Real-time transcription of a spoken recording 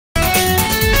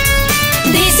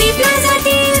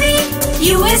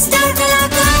Star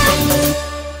Kalakaar.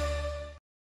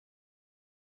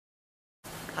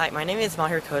 Hi, my name is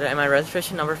Mahir Koda and my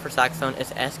registration number for saxophone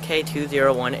is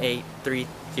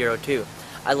SK2018-302.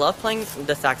 I love playing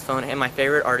the saxophone and my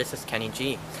favorite artist is Kenny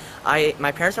G.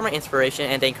 My parents are my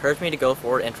inspiration and they encourage me to go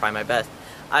forward and try my best.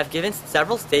 I've given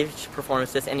several stage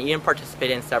performances and even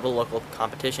participated in several local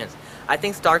competitions. I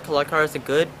think Star Kalakaar is a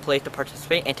good place to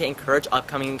participate and to encourage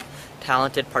upcoming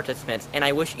talented participants, and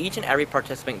I wish each and every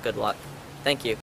participant good luck. Thank you.